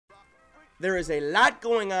There is a lot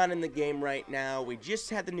going on in the game right now. We just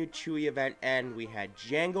had the new Chewie event end. We had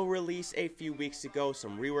Django release a few weeks ago.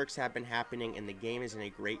 Some reworks have been happening, and the game is in a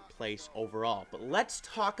great place overall. But let's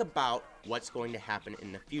talk about what's going to happen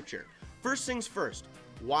in the future. First things first,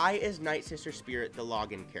 why is Nightsister Spirit the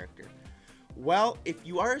login character? Well, if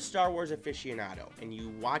you are a Star Wars aficionado and you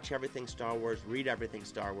watch everything Star Wars, read everything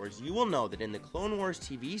Star Wars, you will know that in the Clone Wars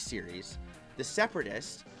TV series, the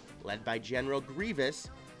Separatists, led by General Grievous,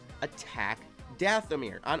 attack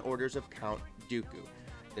Dathomir on orders of Count Dooku.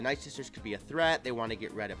 The Nightsisters could be a threat. They want to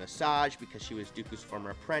get rid of Asajj because she was Dooku's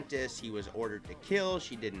former apprentice. He was ordered to kill.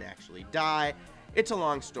 She didn't actually die. It's a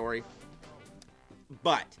long story.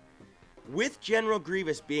 But with General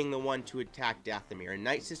Grievous being the one to attack Dathomir and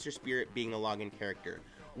Nightsister Spirit being the login character,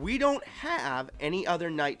 we don't have any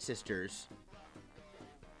other Nightsisters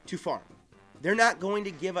to farm. They're not going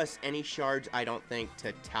to give us any shards, I don't think,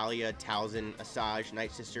 to Talia, Talzin, Asajj,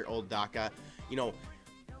 Nightsister, Old Daka. You know,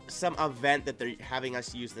 some event that they're having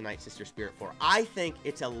us use the Nightsister Spirit for. I think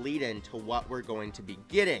it's a lead-in to what we're going to be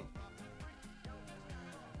getting.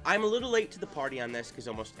 I'm a little late to the party on this because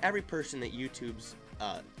almost every person that YouTube's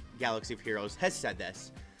Galaxy of Heroes has said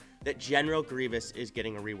this, that General Grievous is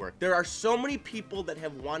getting a rework. There are so many people that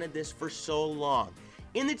have wanted this for so long.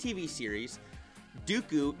 In the TV series,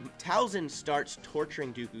 Talzin starts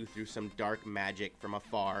torturing Dooku through some dark magic from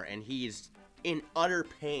afar, and he's in utter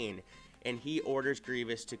pain, and he orders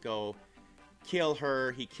Grievous to go kill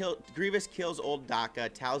her. Grievous kills Old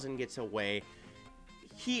Daka, Talzin gets away.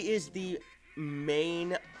 He is the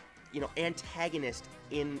main, antagonist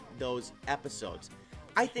in those episodes.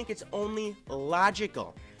 I think it's only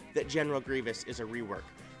logical that General Grievous is a rework.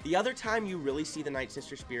 The other time you really see the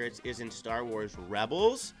Nightsister Spirits is in Star Wars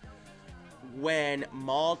Rebels, when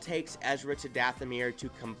Maul takes Ezra to Dathomir to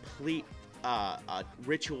complete a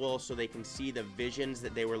ritual so they can see the visions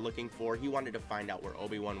that they were looking for. He wanted to find out where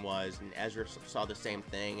Obi-Wan was, and Ezra saw the same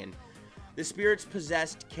thing, and the spirits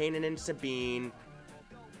possessed Kanan and Sabine.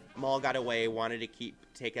 Maul got away, wanted to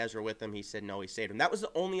take Ezra with him. He said no, he saved him. That was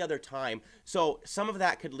the only other time. So some of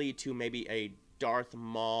that could lead to maybe a Darth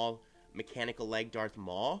Maul, mechanical leg Darth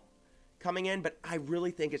Maul coming in, but I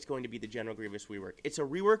really think it's going to be the General Grievous rework. It's a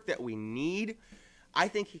rework that we need. I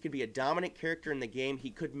think he could be a dominant character in the game.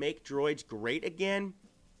 He could make droids great again,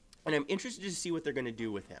 and I'm interested to see what they're going to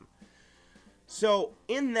do with him. So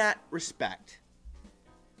in that respect,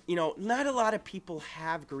 not a lot of people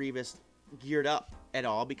have Grievous geared up at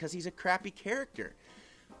all because he's a crappy character.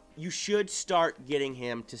 You should start getting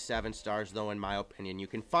him to 7 stars, though, in my opinion. You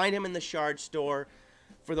can find him in the Shard store.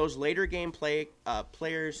 For those later game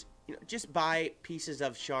players, just buy pieces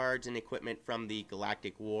of shards and equipment from the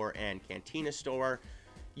Galactic War and Cantina store.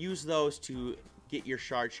 Use those to get your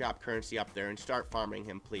shard shop currency up there and start farming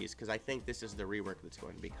him, please, because I think this is the rework that's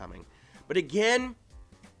going to be coming. But again,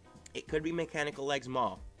 it could be Mechanical Legs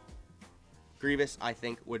Maul. Grievous, I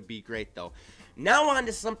think, would be great, though. Now on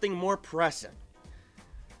to something more pressing.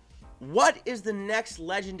 What is the next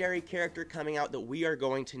legendary character coming out that we are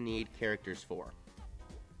going to need characters for?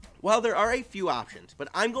 Well, there are a few options, but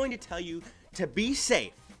I'm going to tell you to be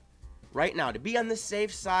safe right now, to be on the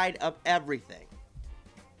safe side of everything.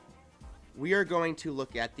 We are going to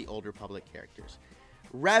look at the Old Republic characters.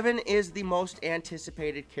 Revan is the most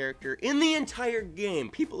anticipated character in the entire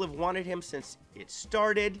game. People have wanted him since it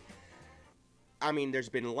started. I mean, there's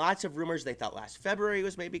been lots of rumors. They thought last February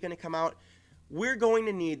was maybe going to come out. We're going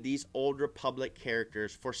to need these Old Republic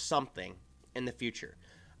characters for something in the future.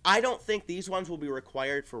 I don't think these ones will be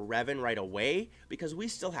required for Revan right away, because we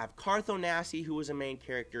still have Cartho Nassi, who was a main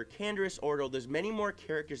character, Canderous Ordo. There's many more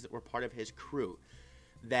characters that were part of his crew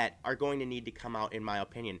that are going to need to come out, in my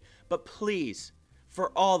opinion. But please,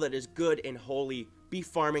 for all that is good and holy, be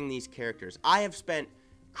farming these characters. I have spent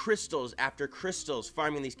crystals after crystals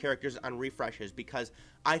farming these characters on refreshes because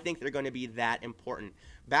I think they're going to be that important.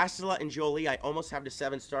 Bastila and Jolie, I almost have to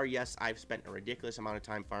 7-star. Yes, I've spent a ridiculous amount of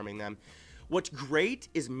time farming them. What's great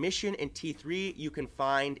is Mission and T3 you can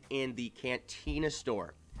find in the Cantina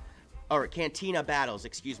store. Or Cantina battles,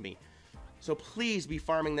 excuse me. So please be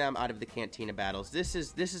farming them out of the Cantina battles. This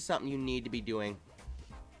is something you need to be doing.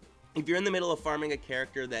 If you're in the middle of farming a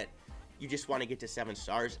character that you just want to get to 7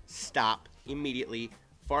 stars, stop immediately.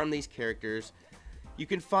 Farm these characters. You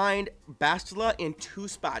can find Bastila in 2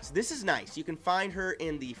 spots. This is nice. You can find her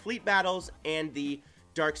in the fleet battles and the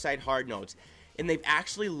dark side hard nodes. And they've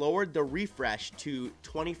actually lowered the refresh to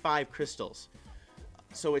 25 crystals.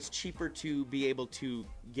 So it's cheaper to be able to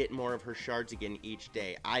get more of her shards again each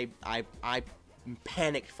day. I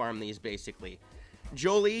panic farm these, basically.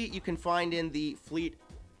 Jolie you can find in the fleet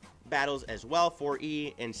battles as well,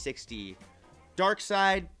 4E and 60 dark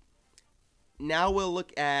side. now we'll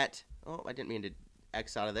look at, oh, I didn't mean to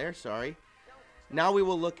X out of there, sorry. Now we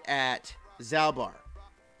will look at Zalbar.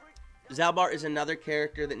 Zalbar is another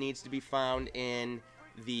character that needs to be found in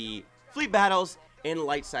the fleet battles in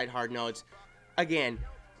light side hard nodes. Again,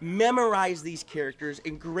 memorize these characters,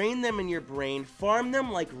 ingrain them in your brain, farm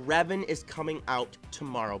them like Revan is coming out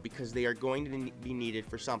tomorrow because they are going to be needed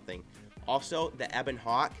for something. Also, the Ebon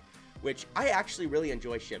Hawk, which I actually really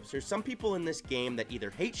enjoy ships. There's some people in this game that either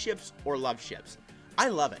hate ships or love ships. I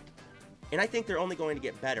love it, and I think they're only going to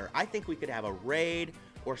get better. I think we could have a raid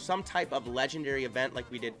or some type of legendary event like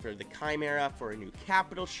we did for the Chimera for a new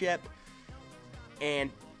capital ship, and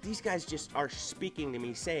these guys just are speaking to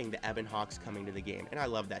me saying the Ebon Hawk's coming to the game, and I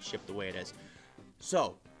love that ship the way it is.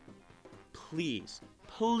 So, please,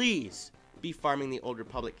 please be farming the Old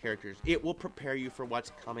Republic characters. It will prepare you for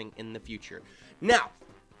what's coming in the future. Now,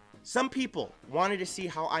 some people wanted to see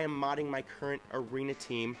how I am modding my current arena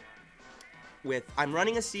team with, I'm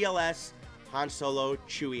running a CLS, Han Solo,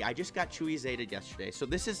 Chewie. I just got Chewie Zeta yesterday, so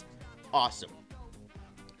this is awesome.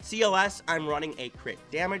 CLS, I'm running a crit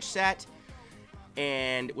damage set,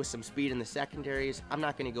 and with some speed in the secondaries. I'm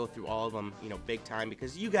not going to go through all of them, you know, big time,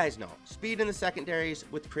 because you guys know, speed in the secondaries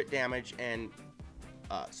with crit damage and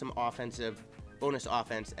some offensive, bonus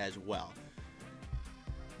offense as well.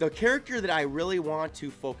 The character that I really want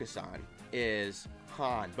to focus on is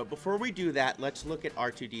Han, but before we do that, let's look at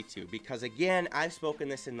R2-D2, because again, I've spoken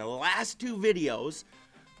this in the last two videos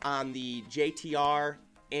on the JTR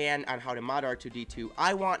and on how to mod R2-D2.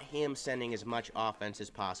 I want him sending as much offense as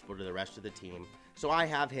possible to the rest of the team, so I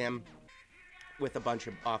have him with a bunch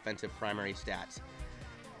of offensive primary stats.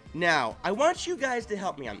 Now, I want you guys to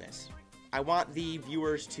help me on this. I want the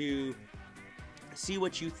viewers to see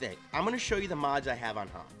what you think. I'm going to show you the mods I have on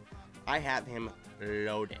Han. I have him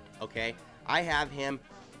loaded, okay? I have him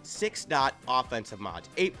 6-dot offensive mods,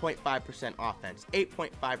 8.5% offense,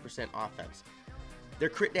 8.5% offense. They're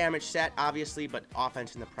crit damage set, obviously, but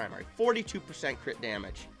offense in the primary. 42% crit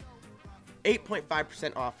damage,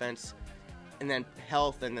 8.5% offense, and then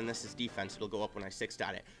health, and then this is defense. It'll go up when I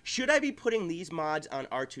 6-dot it. Should I be putting these mods on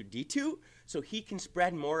R2-D2 so he can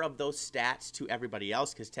spread more of those stats to everybody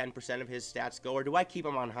else because 10% of his stats go, or do I keep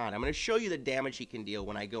him on Han? I'm going to show you the damage he can deal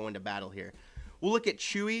when I go into battle here. We'll look at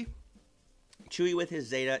Chewie. Chewie with his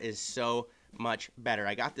Zeta is so much better.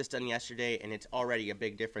 I got this done yesterday, and it's already a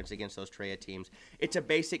big difference against those Traya teams. It's a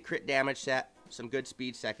basic crit damage set, some good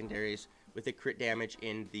speed secondaries with the crit damage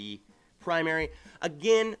in the primary.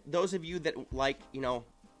 Again, those of you that like, you know,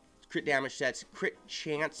 crit damage sets, crit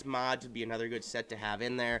chance mods would be another good set to have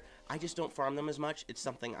in there. I just don't farm them as much. It's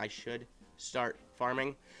something I should start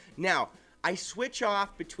farming. Now, I switch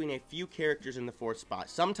off between a few characters in the 4th spot.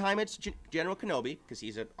 Sometimes it's General Kenobi, because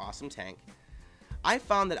he's an awesome tank. I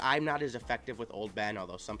found that I'm not as effective with Old Ben,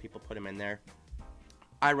 although some people put him in there.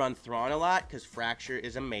 I run Thrawn a lot, because Fracture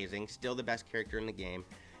is amazing, still the best character in the game.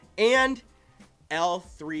 And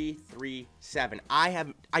L337.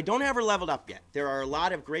 I don't have her leveled up yet. There are a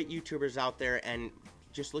lot of great YouTubers out there, and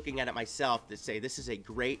just looking at it myself, that say this is a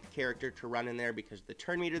great character to run in there because of the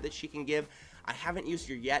turn meter that she can give. I haven't used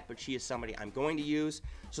her yet, but she is somebody I'm going to use.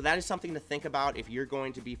 So that is something to think about if you're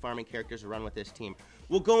going to be farming characters to run with this team.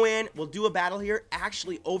 We'll go in, we'll do a battle here,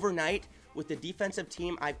 actually overnight with the defensive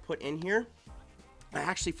team I've put in here. I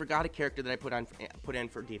actually forgot a character that I put in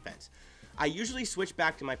for defense. I usually switch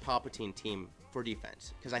back to my Palpatine team for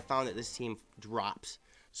defense because I found that this team drops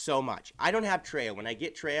so much. I don't have Traya. When I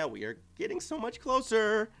get Traya, we are getting so much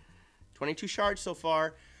closer. 22 shards so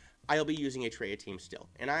far. I'll be using a Traya team still.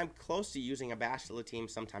 And I'm close to using a Bastila team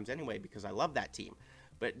sometimes anyway because I love that team.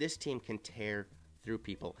 But this team can tear through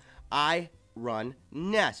people. I run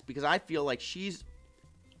Ness because I feel like she's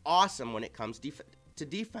awesome when it comes to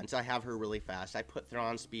defense. I have her really fast. I put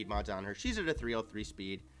Thrawn speed mods on her. She's at a 303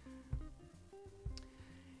 speed.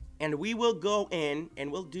 And we will go in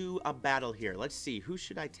and we'll do a battle here. Let's see, who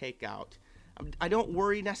should I take out? I don't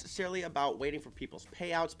worry necessarily about waiting for people's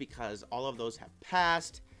payouts because all of those have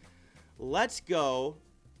passed. Let's go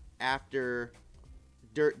after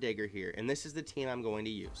Dirt Digger here. And this is the team I'm going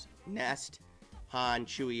to use. Nest, Han,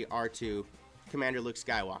 Chewie, R2, Commander Luke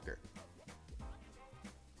Skywalker.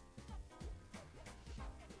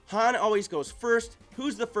 Han always goes first.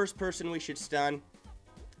 Who's the first person we should stun?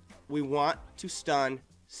 We want to stun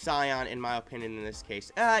Scion, in my opinion, in this case.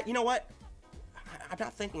 You know what? I'm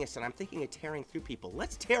not thinking of stun. I'm thinking of tearing through people.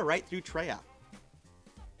 Let's tear right through Traya.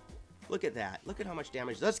 Look at that. Look at how much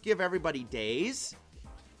damage. Let's give everybody days.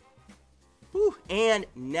 Whew. And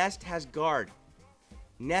Nest has guard.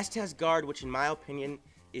 Nest has guard, which in my opinion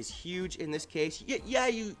is huge in this case. Yeah,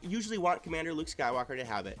 you usually want Commander Luke Skywalker to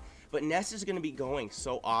have it. But Nest is going to be going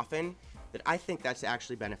so often that I think that's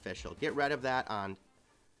actually beneficial. Get rid of that on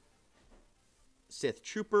Sith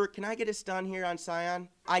Trooper. Can I get a stun here on Scion?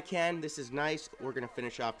 I can. This is nice. We're going to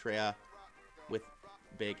finish off Traya with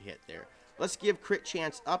big hit there. Let's give crit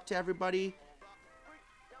chance up to everybody.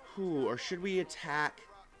 Ooh, or should we attack?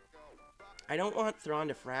 I don't want Thrawn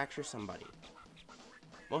to fracture somebody.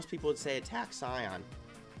 Most people would say attack Scion.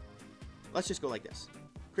 Let's just go like this.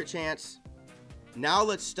 Crit chance. Now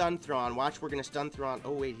let's stun Thrawn. Watch, we're going to stun Thrawn.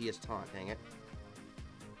 Oh, wait, he has taunt. Dang it.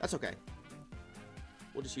 That's okay.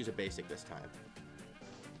 We'll just use a basic this time.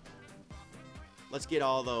 Let's get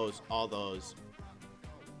all those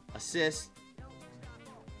assists.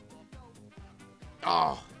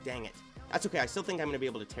 Oh, dang it. That's okay. I still think I'm going to be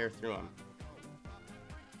able to tear through them.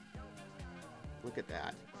 Look at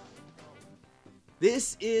that.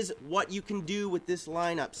 This is what you can do with this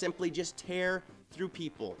lineup. Simply just tear through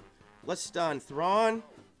people. Let's stun Thrawn.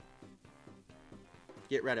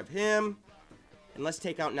 Get rid of him. And let's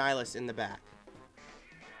take out Nihilus in the back.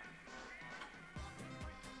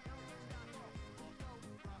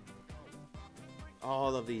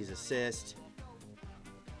 All of these assists.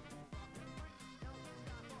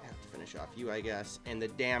 I have to finish off you, I guess. And the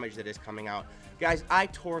damage that is coming out. Guys, I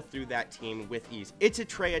tore through that team with ease. It's a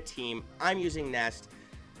Traya team. I'm using Nest.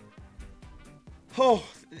 Oh,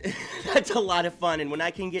 that's a lot of fun. And when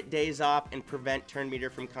I can get days off and prevent turn meter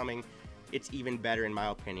from coming, it's even better in my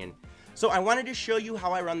opinion. So I wanted to show you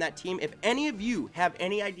how I run that team. If any of you have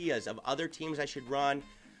any ideas of other teams I should run,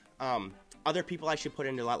 other people I should put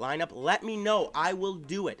into that lineup, let me know. I will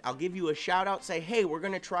do it. I'll give you a shout out, say, hey, we're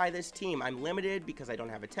going to try this team. I'm limited because I don't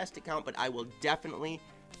have a test account, but I will definitely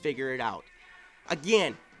figure it out.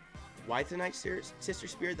 Again, why is the Nightsister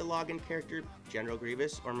Spirit the login character? General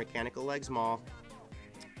Grievous or Mechanical Legs Maul.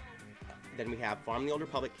 Then we have Farm the Old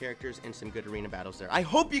Republic characters and some good arena battles there. I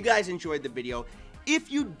hope you guys enjoyed the video.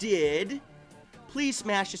 If you did, please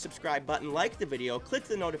smash the subscribe button, like the video, click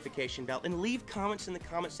the notification bell, and leave comments in the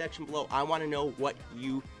comment section below. I want to know what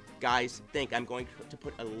you guys think. I'm going to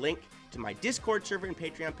put a link to my Discord server and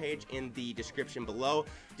Patreon page in the description below.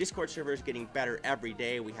 Discord server is getting better every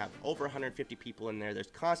day. We have over 150 people in there.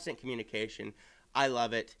 There's constant communication. I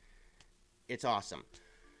love it. It's awesome.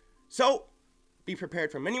 So, be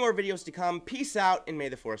prepared for many more videos to come. Peace out, and may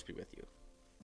the Force be with you.